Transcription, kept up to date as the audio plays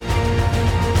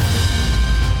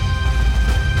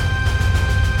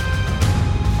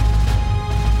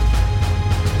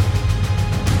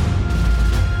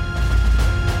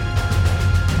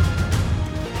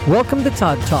Welcome to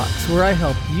Todd Talks, where I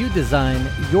help you design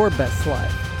your best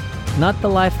life. Not the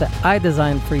life that I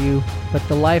designed for you, but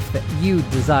the life that you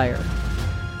desire.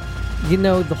 You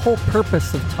know, the whole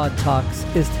purpose of Todd Talks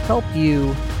is to help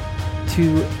you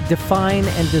to define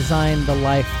and design the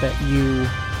life that you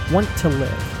want to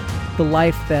live. The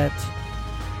life that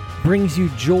brings you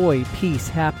joy, peace,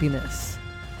 happiness.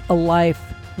 A life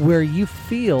where you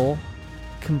feel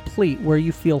complete, where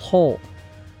you feel whole.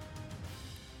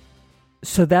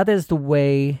 So that is the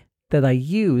way that I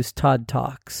use Todd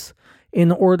Talks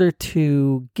in order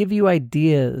to give you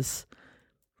ideas,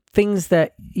 things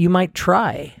that you might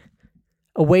try,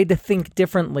 a way to think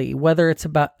differently, whether it's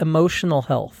about emotional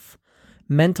health,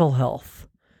 mental health,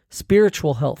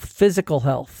 spiritual health, physical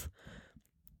health,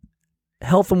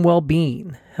 health and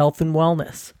well-being, health and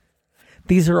wellness.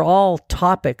 These are all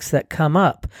topics that come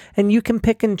up, and you can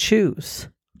pick and choose.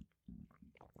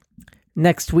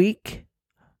 Next week,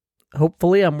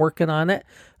 hopefully, I'm working on it,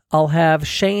 I'll have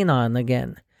Shane on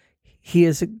again. He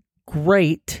is a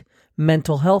great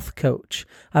mental health coach.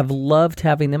 I've loved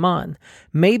having him on.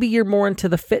 Maybe you're more into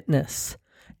the fitness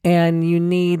and you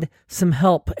need some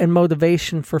help and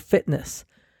motivation for fitness.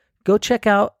 Go check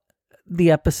out the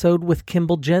episode with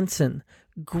Kimball Jensen.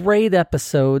 Great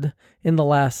episode in the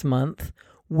last month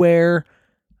where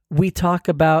we talk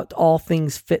about all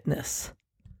things fitness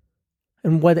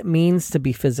and what it means to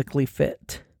be physically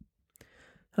fit.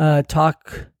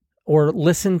 Talk or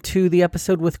listen to the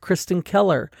episode with Kristen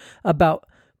Keller about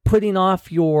putting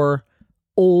off your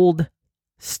old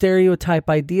stereotype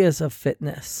ideas of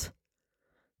fitness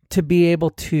to be able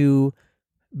to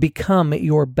become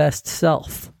your best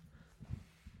self.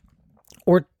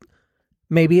 Or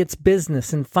maybe it's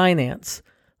business and finance.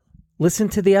 Listen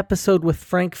to the episode with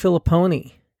Frank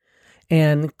Filipponi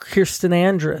and Kirsten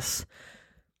Andrus.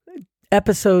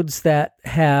 Episodes that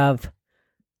have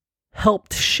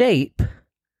helped shape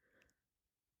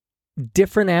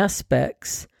different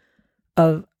aspects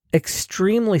of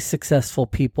extremely successful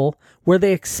people where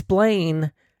they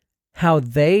explain how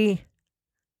they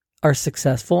are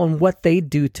successful and what they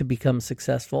do to become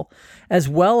successful, as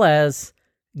well as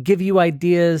give you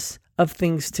ideas of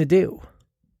things to do.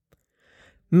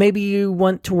 Maybe you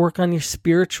want to work on your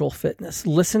spiritual fitness.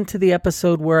 Listen to the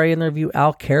episode where I interview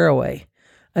Al Caraway.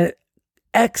 An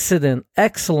excellent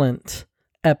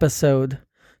episode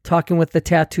talking with the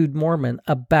tattooed Mormon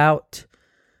about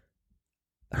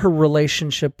her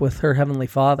relationship with her Heavenly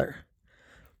Father.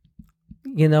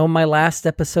 You know, my last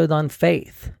episode on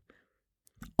faith.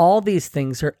 All these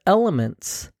things are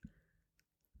elements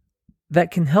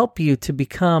that can help you to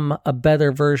become a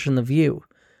better version of you.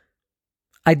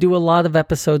 I do a lot of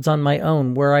episodes on my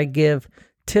own where I give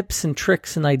tips and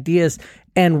tricks and ideas,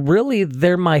 and really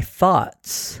they're my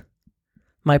thoughts.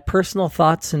 My personal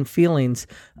thoughts and feelings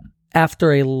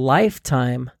after a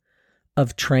lifetime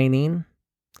of training,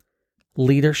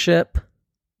 leadership,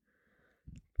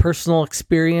 personal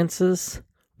experiences,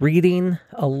 reading,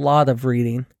 a lot of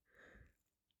reading,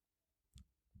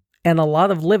 and a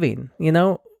lot of living. You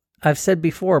know, I've said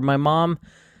before, my mom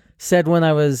said when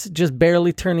I was just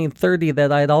barely turning 30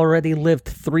 that I'd already lived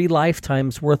 3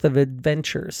 lifetimes worth of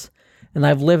adventures. And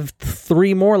I've lived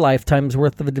 3 more lifetimes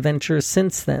worth of adventures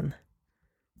since then.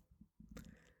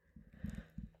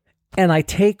 And I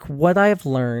take what I've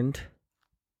learned,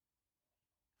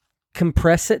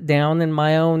 compress it down in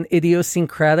my own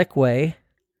idiosyncratic way,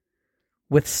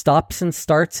 with stops and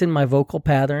starts in my vocal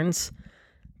patterns,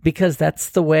 because that's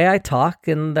the way I talk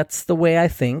and that's the way I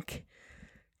think,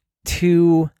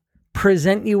 to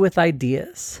present you with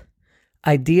ideas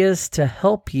to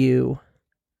help you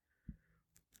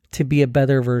to be a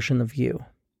better version of you.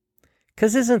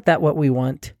 Because isn't that what we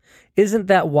want? Isn't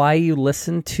that why you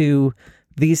listen to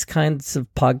these kinds of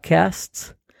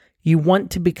podcasts? You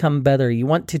want to become better. You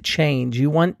want to change. You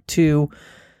want to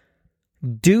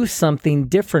do something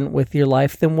different with your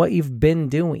life than what you've been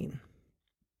doing.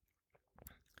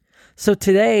 So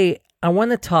today, I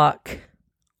want to talk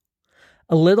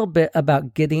a little bit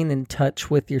about getting in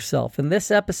touch with yourself. And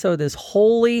this episode is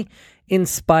wholly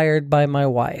inspired by my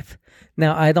wife.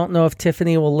 Now, I don't know if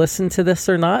Tiffany will listen to this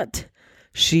or not.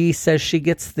 She says she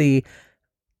gets the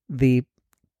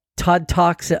Todd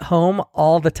Talks at home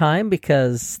all the time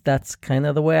because that's kind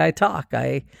of the way I talk.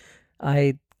 I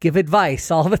give advice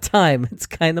all the time. It's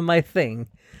kind of my thing.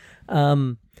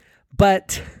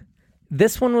 But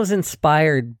this one was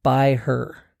inspired by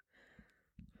her.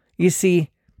 You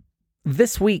see,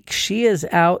 this week she is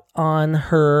out on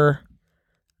her,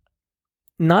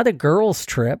 not a girls'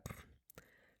 trip.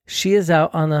 She is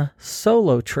out on a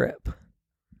solo trip.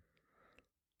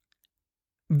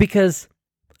 Because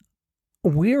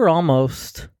we're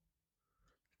almost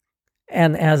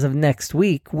And as of next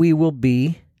week, we will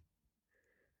be,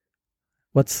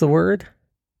 what's the word?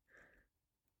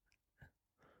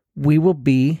 We will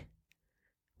be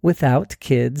without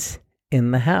kids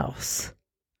in the house.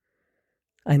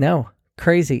 I know,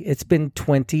 crazy. It's been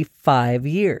 25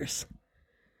 years.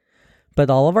 But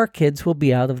all of our kids will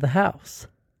be out of the house.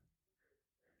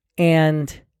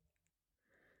 And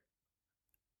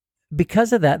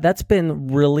because of that, that's been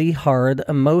really hard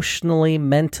emotionally,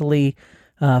 mentally,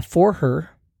 for her.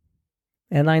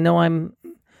 And I know I'm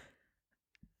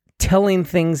telling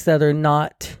things that are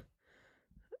not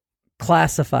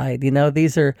classified.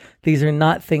 These are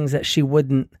not things that she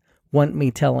wouldn't want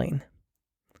me telling.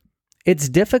 It's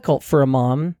difficult for a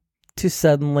mom to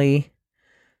suddenly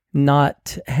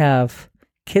not have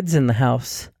kids in the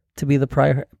house to be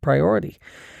the priority.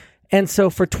 And so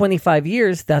for 25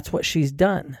 years, that's what she's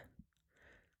done.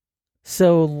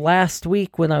 So last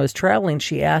week when I was traveling,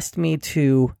 she asked me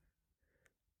to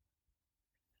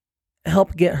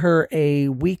help get her a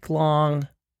week-long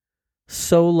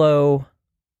solo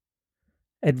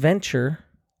adventure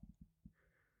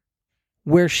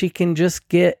where she can just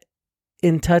get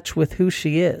in touch with who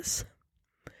she is.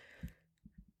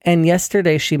 And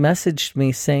yesterday she messaged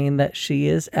me saying that she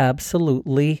is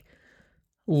absolutely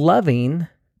loving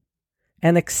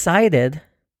and excited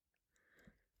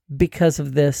because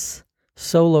of this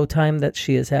solo time that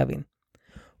she is having.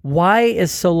 Why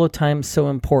is solo time so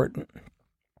important?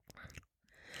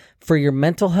 For your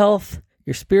mental health,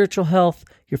 your spiritual health,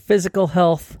 your physical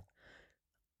health,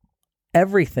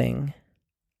 everything.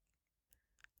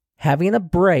 Having a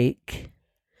break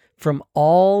from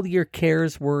all your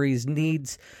cares, worries,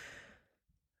 needs,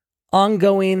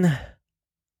 ongoing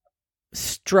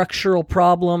structural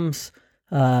problems,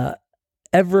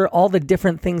 all the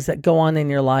different things that go on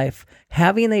in your life,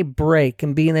 having a break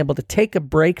and being able to take a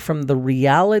break from the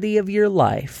reality of your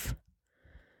life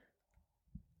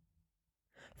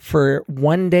for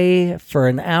one day, for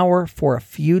an hour, for a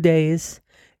few days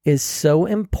is so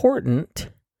important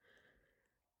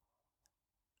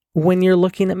when you're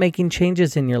looking at making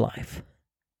changes in your life.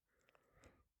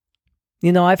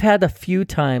 I've had a few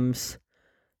times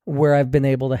where I've been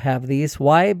able to have these.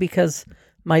 Why? Because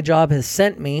my job has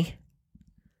sent me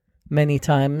many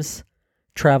times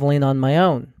traveling on my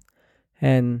own.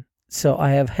 And so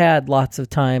I have had lots of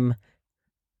time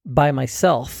by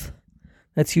myself.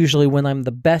 That's usually when I'm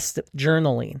the best at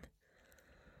journaling.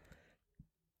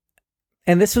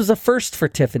 And this was a first for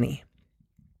Tiffany.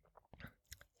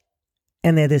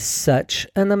 And it is such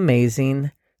an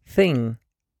amazing thing.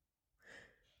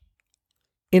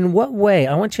 In what way?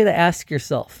 I want you to ask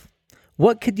yourself,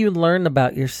 what could you learn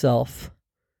about yourself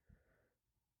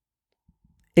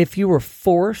if you were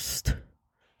forced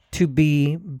to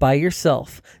be by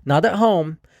yourself? Not at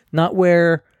home, not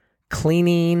where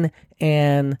cleaning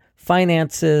and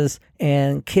finances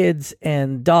and kids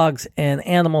and dogs and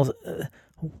animals,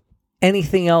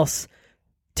 anything else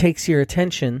takes your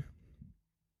attention,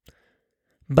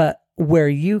 but where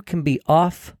you can be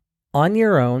off on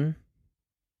your own.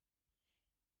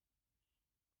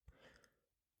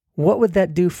 What would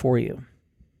that do for you?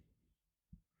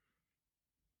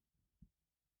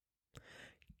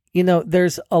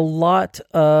 There's a lot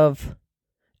of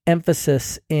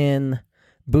emphasis in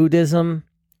Buddhism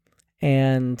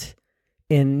and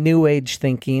in New Age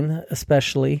thinking,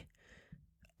 especially,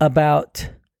 about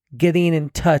getting in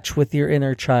touch with your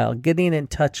inner child, getting in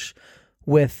touch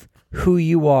with who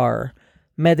you are,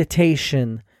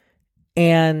 meditation,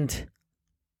 and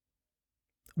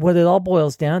what it all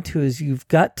boils down to is you've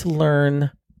got to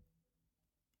learn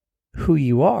who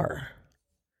you are.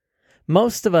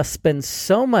 Most of us spend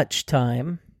so much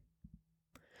time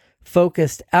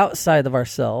focused outside of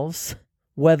ourselves,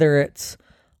 whether it's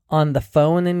on the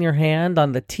phone in your hand,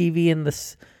 on the TV,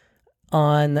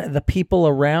 on the people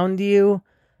around you,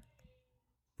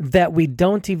 that we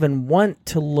don't even want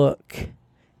to look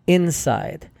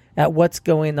inside at what's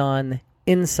going on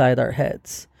inside our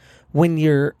heads. When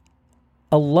you're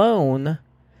alone,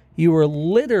 you are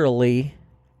literally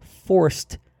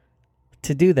forced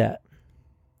to do that.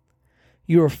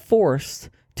 You are forced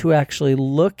to actually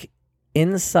look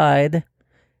inside.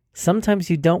 Sometimes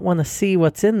you don't want to see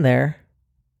what's in there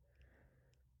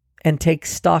and take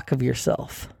stock of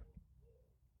yourself.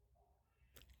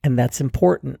 And that's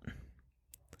important.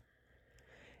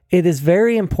 It is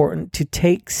very important to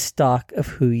take stock of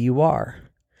who you are,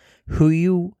 who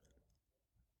you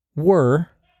were,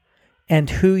 and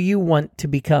who you want to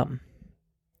become.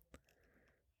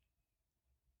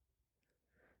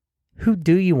 Who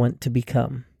do you want to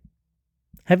become?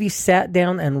 Have you sat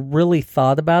down and really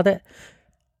thought about it?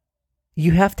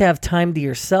 You have to have time to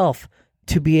yourself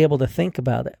to be able to think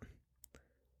about it.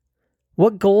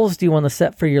 What goals do you want to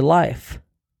set for your life?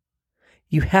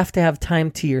 You have to have time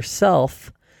to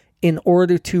yourself in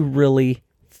order to really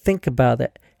think about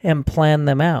it and plan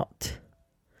them out.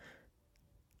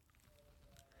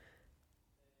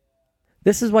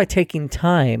 This is why taking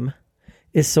time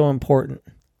is so important.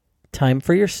 Time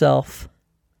for yourself.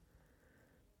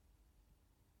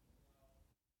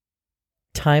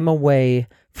 Time away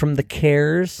from the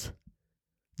cares,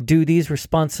 duties,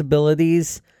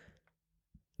 responsibilities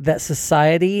that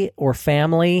society or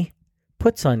family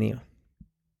puts on you.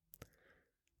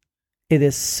 It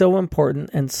is so important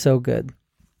and so good.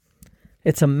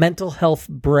 It's a mental health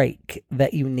break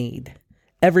that you need.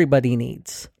 Everybody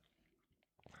needs.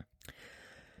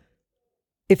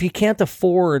 If you can't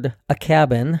afford a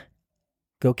cabin,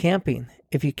 go camping.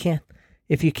 If you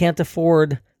can't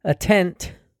afford a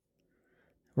tent,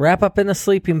 wrap up in a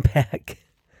sleeping bag.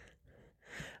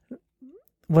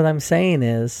 What I'm saying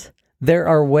is, there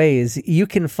are ways. You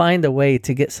can find a way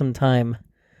to get some time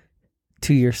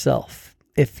to yourself.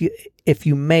 If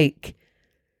you make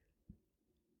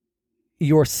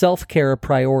your self-care a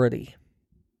priority,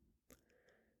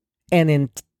 and in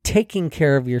taking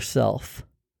care of yourself,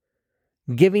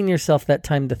 giving yourself that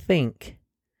time to think,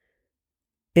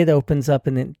 it opens up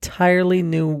an entirely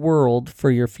new world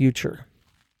for your future.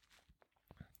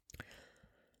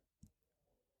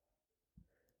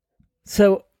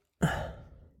 So,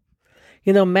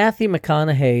 Matthew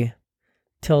McConaughey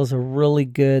tells a really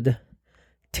good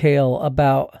tale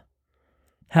about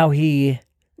how he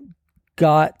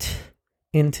got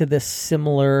into this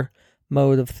similar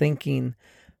mode of thinking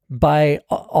by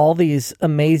all these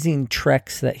amazing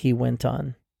treks that he went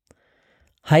on.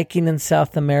 Hiking in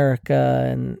South America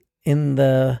and in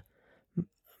the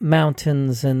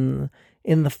mountains and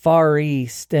in the Far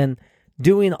East and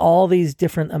doing all these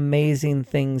different amazing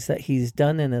things that he's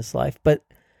done in his life. But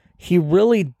he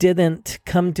really didn't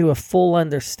come to a full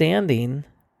understanding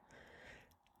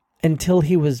until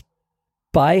he was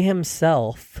by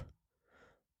himself,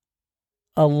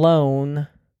 alone,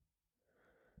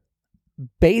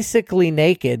 basically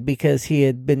naked because he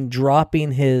had been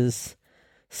dropping his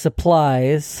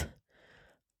supplies,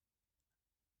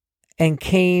 and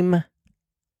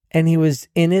he was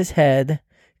in his head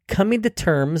coming to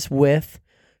terms with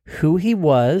who he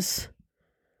was,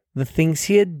 the things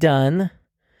he had done,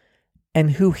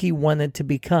 and who he wanted to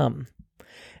become.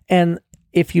 And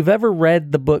if you've ever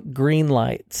read the book Green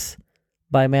Lights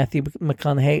by Matthew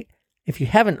McConaughey, if you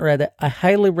haven't read it, I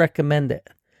highly recommend it.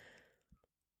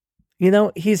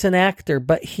 He's an actor,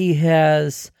 but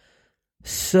he's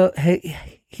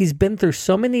been through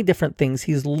so many different things.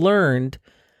 He's learned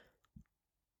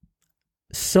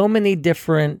so many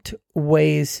different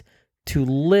ways to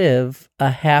live a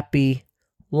happy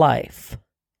life.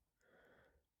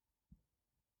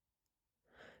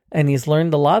 And he's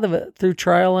learned a lot of it through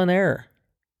trial and error.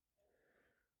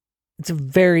 It's a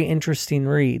very interesting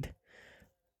read.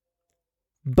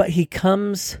 But he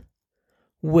comes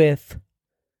with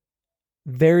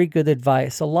very good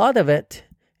advice. A lot of it,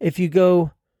 if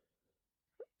you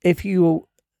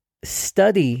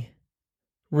study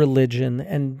religion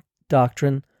and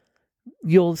doctrine,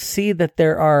 you'll see that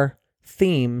there are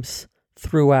themes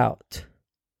throughout.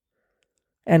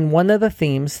 And one of the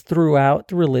themes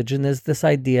throughout religion is this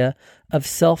idea of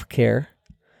self-care,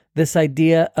 this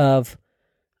idea of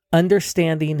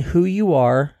understanding who you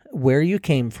are, where you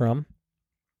came from.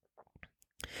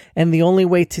 And the only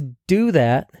way to do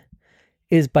that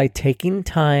is by taking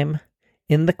time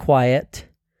in the quiet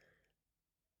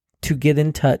to get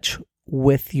in touch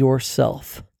with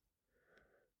yourself.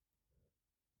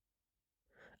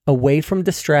 Away from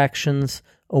distractions,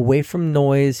 away from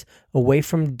noise, away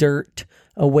from dirt,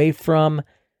 away from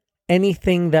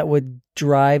anything that would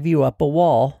drive you up a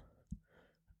wall.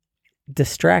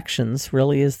 Distractions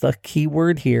really is the key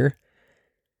word here.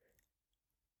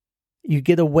 You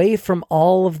get away from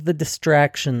all of the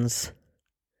distractions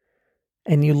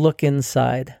and you look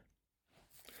inside.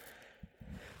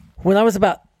 When I was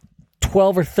about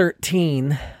 12 or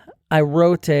 13, I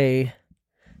wrote a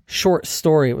short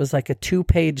story. It was like a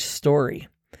 2-page story.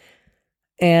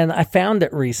 And I found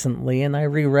it recently and I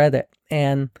reread it.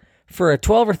 And for a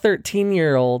 12 or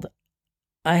 13-year-old,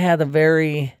 I had a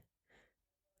very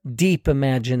deep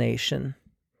imagination.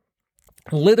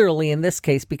 Literally in this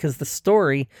case, because the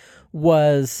story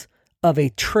was of a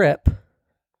trip,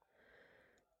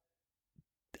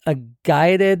 a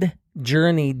guided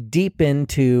journey deep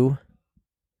into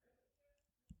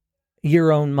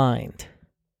your own mind.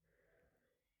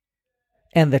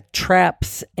 And the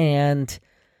traps and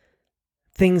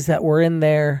things that were in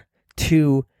there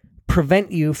to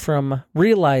prevent you from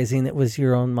realizing it was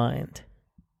your own mind.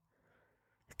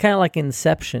 Kind of like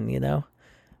Inception,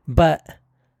 But,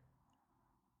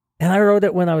 and I wrote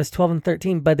it when I was 12 and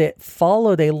 13, but it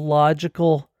followed a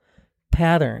logical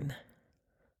pattern.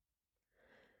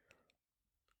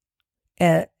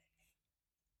 And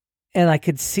I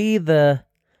could see now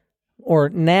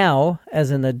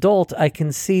as an adult, I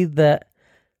can see that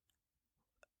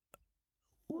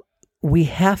we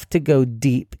have to go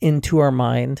deep into our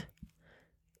mind.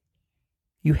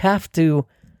 You have to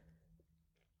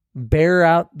empty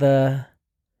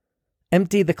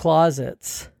the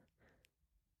closets,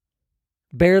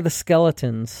 bare the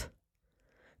skeletons,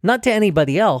 not to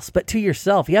anybody else, but to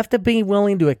yourself. You have to be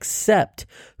willing to accept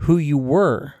who you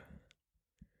were,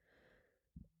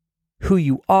 who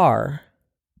you are,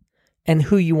 and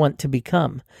who you want to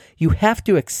become. You have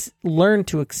to learn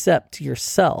to accept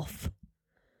yourself.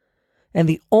 And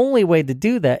the only way to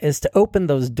do that is to open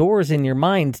those doors in your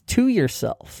mind to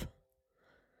yourself.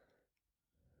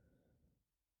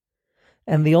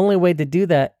 And the only way to do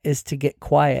that is to get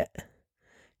quiet,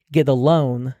 get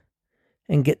alone,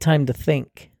 and get time to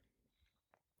think.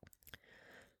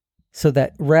 So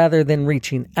that rather than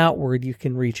reaching outward, you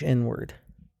can reach inward.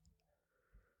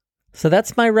 So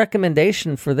that's my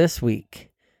recommendation for this week,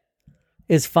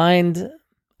 is find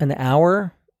an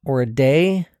hour or a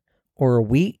day or a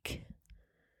week.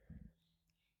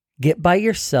 Get by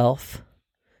yourself,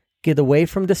 get away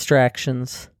from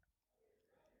distractions,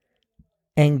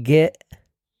 and get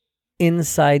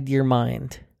inside your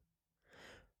mind.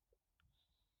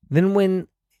 Then when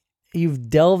you've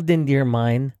delved into your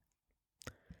mind,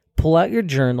 pull out your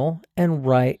journal and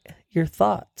write your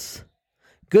thoughts.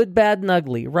 Good, bad, and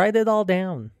ugly. Write it all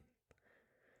down.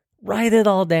 Write it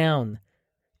all down.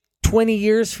 20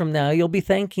 years from now, you'll be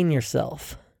thanking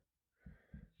yourself.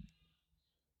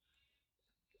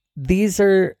 These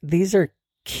are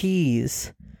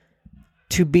keys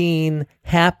to being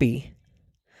happy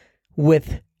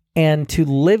with and to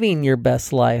living your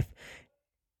best life.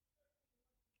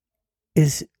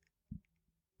 Is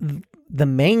the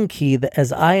main key, that,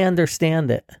 as I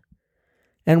understand it,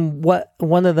 and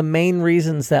one of the main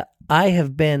reasons that I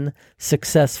have been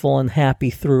successful and happy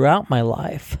throughout my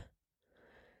life,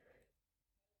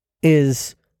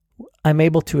 is I'm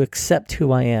able to accept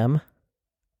who I am,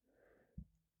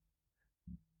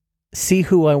 see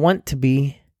who I want to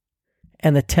be,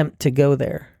 and attempt to go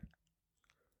there.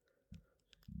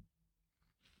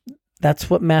 That's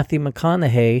what Matthew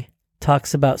McConaughey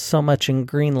talks about so much in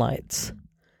Green Lights,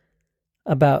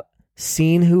 about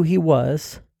seeing who he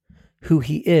was, who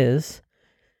he is,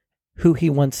 who he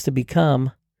wants to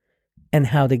become, and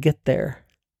how to get there.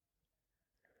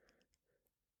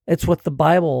 It's what the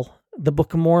Bible, the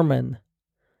Book of Mormon,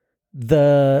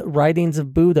 the writings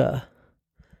of Buddha,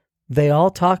 they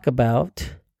all talk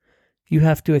about. You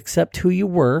have to accept who you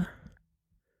were,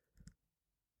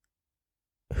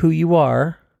 who you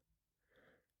are,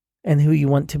 and who you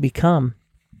want to become,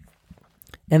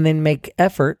 and then make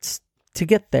efforts to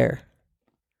get there.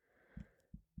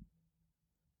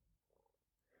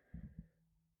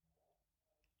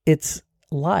 It's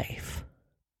life.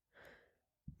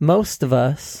 Most of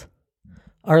us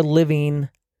are living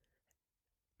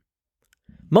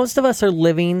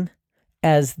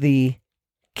as the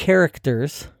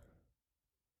characters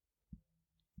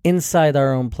inside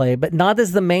our own play, but not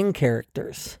as the main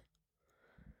characters.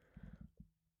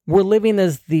 We're living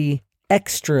as the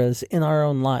extras in our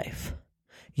own life.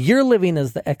 You're living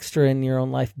as the extra in your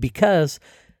own life because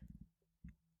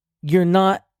you're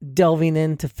not delving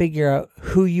in to figure out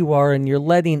who you are, and you're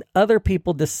letting other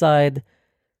people decide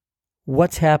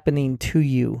what's happening to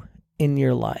you in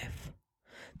your life.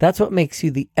 That's what makes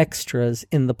you the extras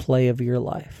in the play of your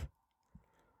life.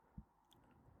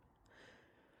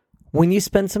 When you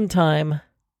spend some time,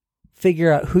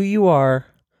 figure out who you are,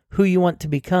 who you want to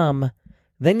become,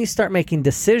 then you start making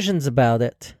decisions about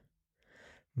it.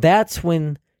 That's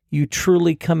when you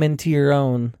truly come into your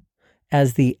own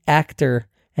as the actor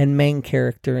and main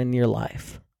character in your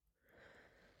life.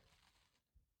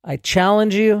 I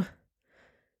challenge you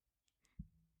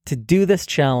to do this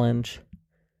challenge.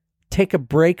 Take a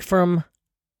break from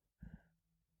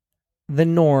the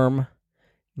norm.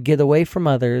 Get away from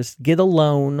others. Get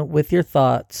alone with your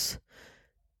thoughts.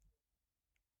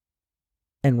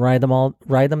 And write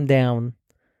them down.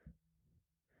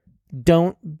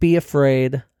 Don't be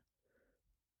afraid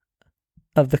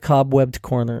of the cobwebbed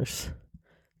corners.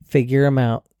 Figure them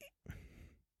out.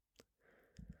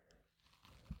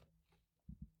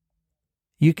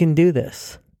 You can do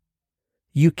this.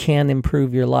 You can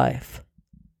improve your life.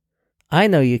 I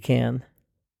know you can.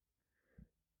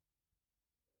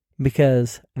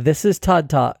 because this is Todd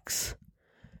Talks.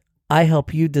 I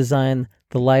help you design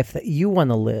the life that you want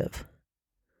to live.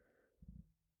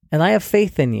 And I have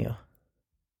faith in you.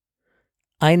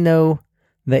 I know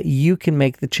that you can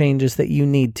make the changes that you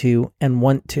need to and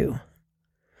want to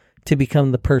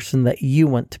become the person that you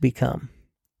want to become.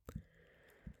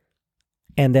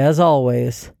 And as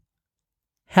always,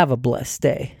 have a blessed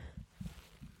day.